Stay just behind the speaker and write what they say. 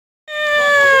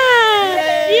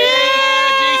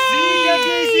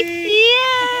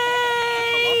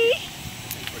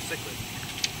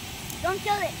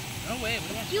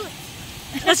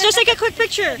a quick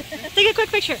picture. Take a quick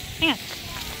picture. Hang on.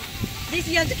 This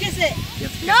you have to kiss it.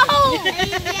 No!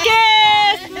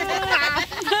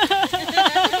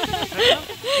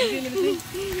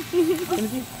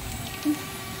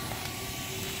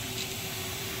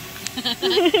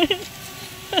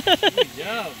 Good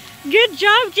job. Good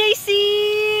job,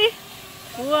 JC.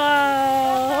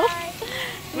 Wow.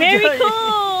 Very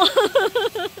cool.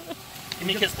 Can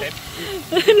you kiss Pip?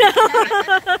 No.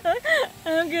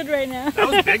 I'm good right now. That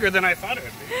was bigger than I thought it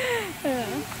would be. Yeah.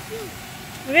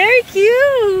 Very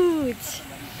cute.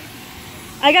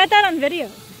 I got that on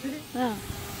video. Oh.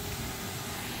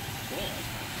 Cool.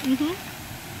 Mhm.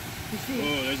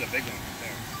 Oh, there's a big one right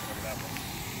there. Whatever that was.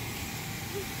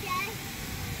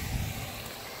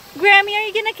 Grammy, are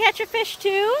you gonna catch a fish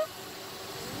too?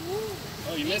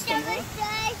 Oh, you missed him, huh?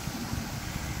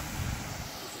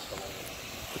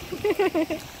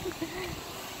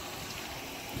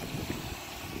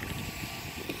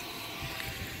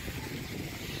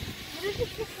 What if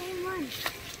it's the same one?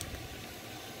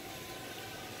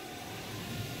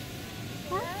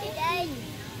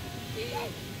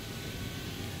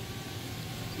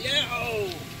 Yeah!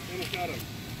 Oh! Almost got him.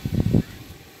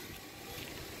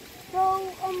 So,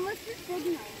 what's the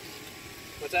signal?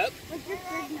 What's that? What's the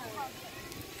signal?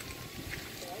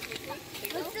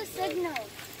 What's the signal?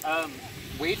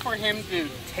 Wait for him to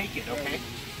take it, okay?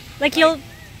 Like you'll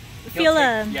feel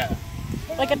Yeah.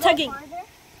 like a tugging.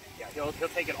 Yeah, he'll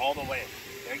take it all the way.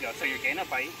 There you go. So you're getting a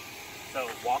bite.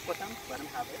 So walk with him, let him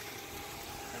have it,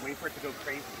 and wait for it to go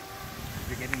crazy.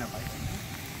 You're getting a bite.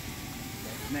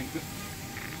 Okay. And then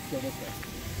go this way.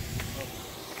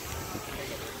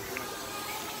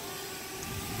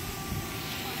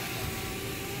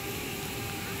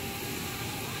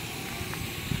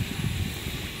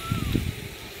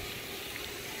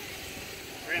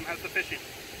 Graham, how's the fishing?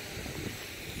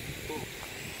 Cool.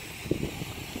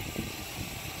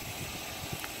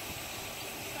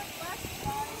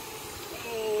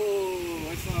 Oh,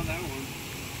 I saw that one.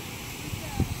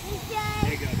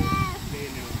 There you go. There you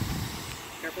go.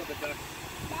 Careful with the duck.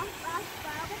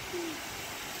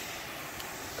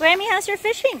 Grammy, how's your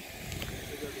fishing?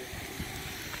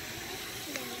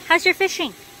 How's your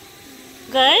fishing?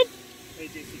 Good? Hey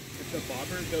JC, if the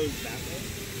bobber goes that way,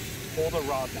 pull the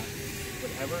rod back.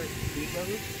 Whatever he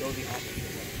goes, go the opposite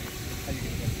way. How you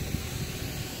gonna get it?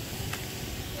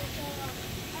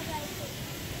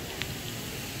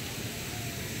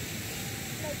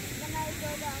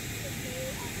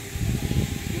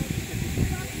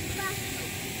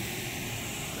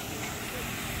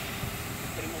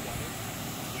 Put in the water.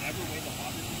 Whatever way the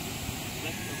bobber goes,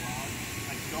 lift the rod.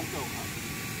 Like, don't go up.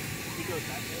 If he goes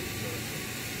that way, go this way.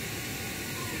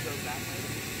 If he goes that way,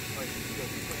 or if he goes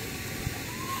this way, go that way.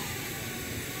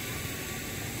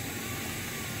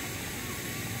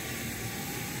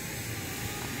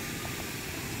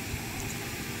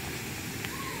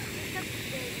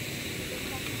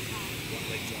 One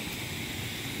leg jump.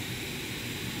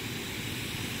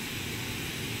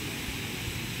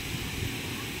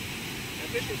 That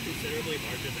fish is considerably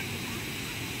larger than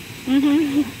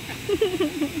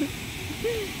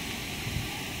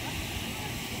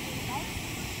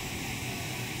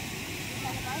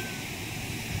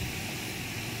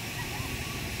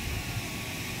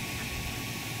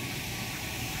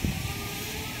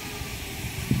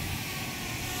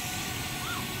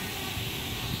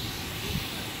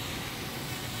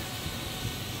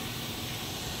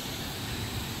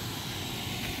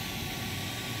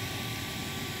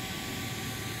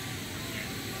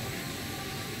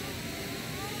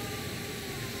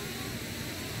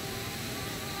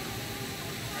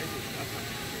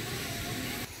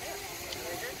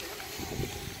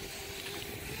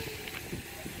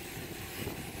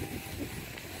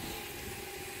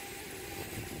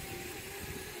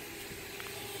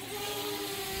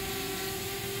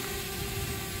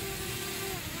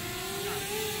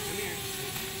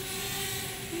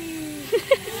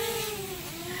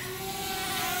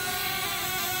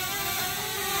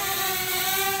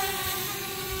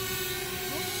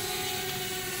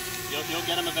You'll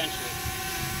get him eventually.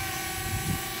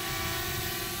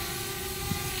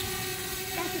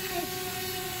 That's a fish.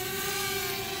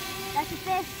 That's a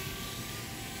fish.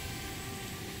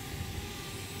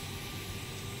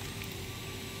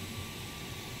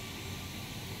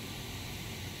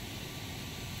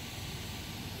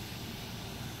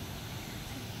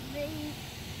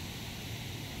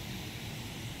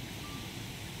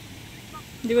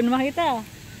 Hindi ko na makita.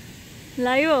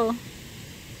 Layo.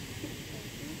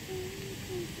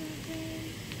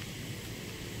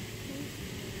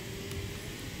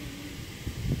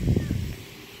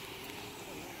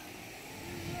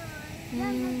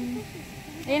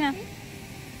 Ayun na.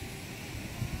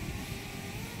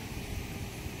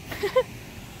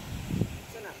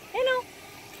 Ayun o.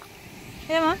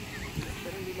 Ayun mo?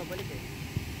 Pero hindi mabalik eh.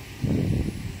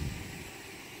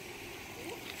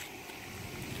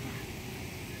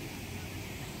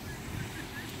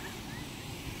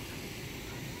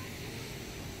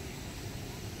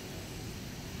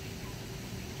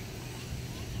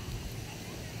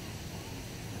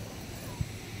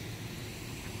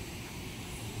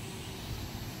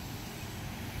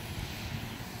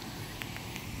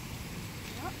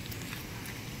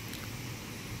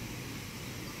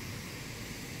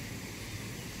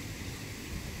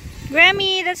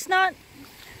 Grammy, that's not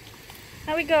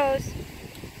how it goes.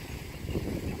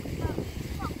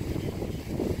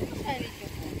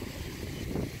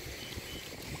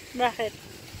 Bakit?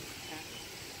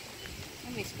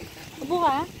 Namiss ko ka. Upo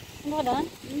ka? Upo ka doon?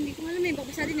 Hindi ko alam eh.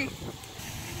 Babasa din eh.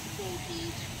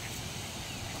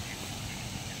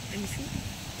 Let me see.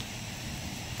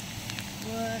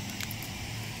 What?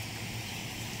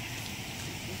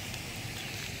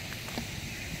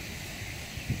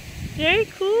 Very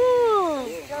cool.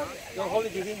 Don't hold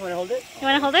it, Gigi. Want to hold it? You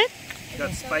want to hold it? You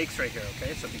got spikes right here,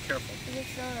 okay? So be careful. Is it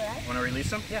still alive? Want to release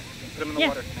them? Yeah. Put them in the Yeah.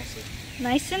 water nicely.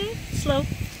 Nice and slow.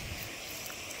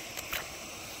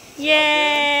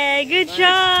 Yay! Good Nice.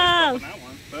 job. Twist up on that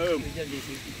one. Boom.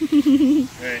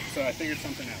 Alright, so I figured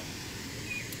something out.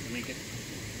 Let me get...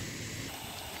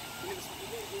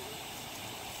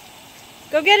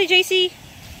 Go get it, JC.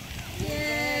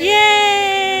 Yay!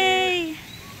 Yay!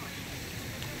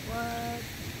 What?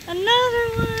 Another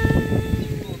one.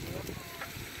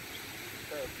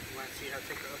 So, you want to see how to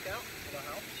take the hook out? It'll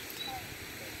help.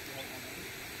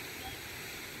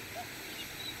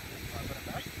 Put it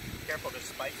back. Careful, there's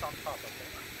spikes on top, okay?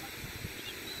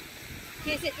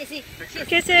 Kiss it, Izzy. Picture.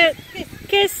 Kiss it.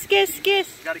 Kiss, kiss, kiss.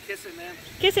 You gotta kiss it, man.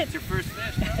 Kiss it. It's your first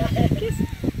fish, bro. Kiss.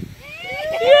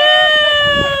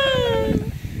 Yeah!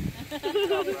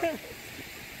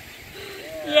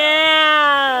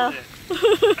 Yeah! It's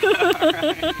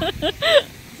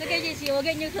okay, JC. We'll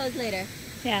get new clothes later.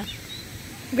 Yeah.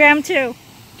 Graham too.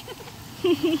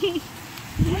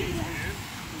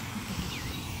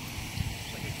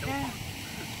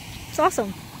 It's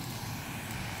awesome.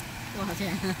 Wow,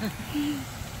 yeah.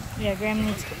 Yeah, Graham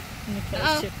needs new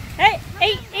clothes too. Hey!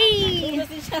 Hey! Hey!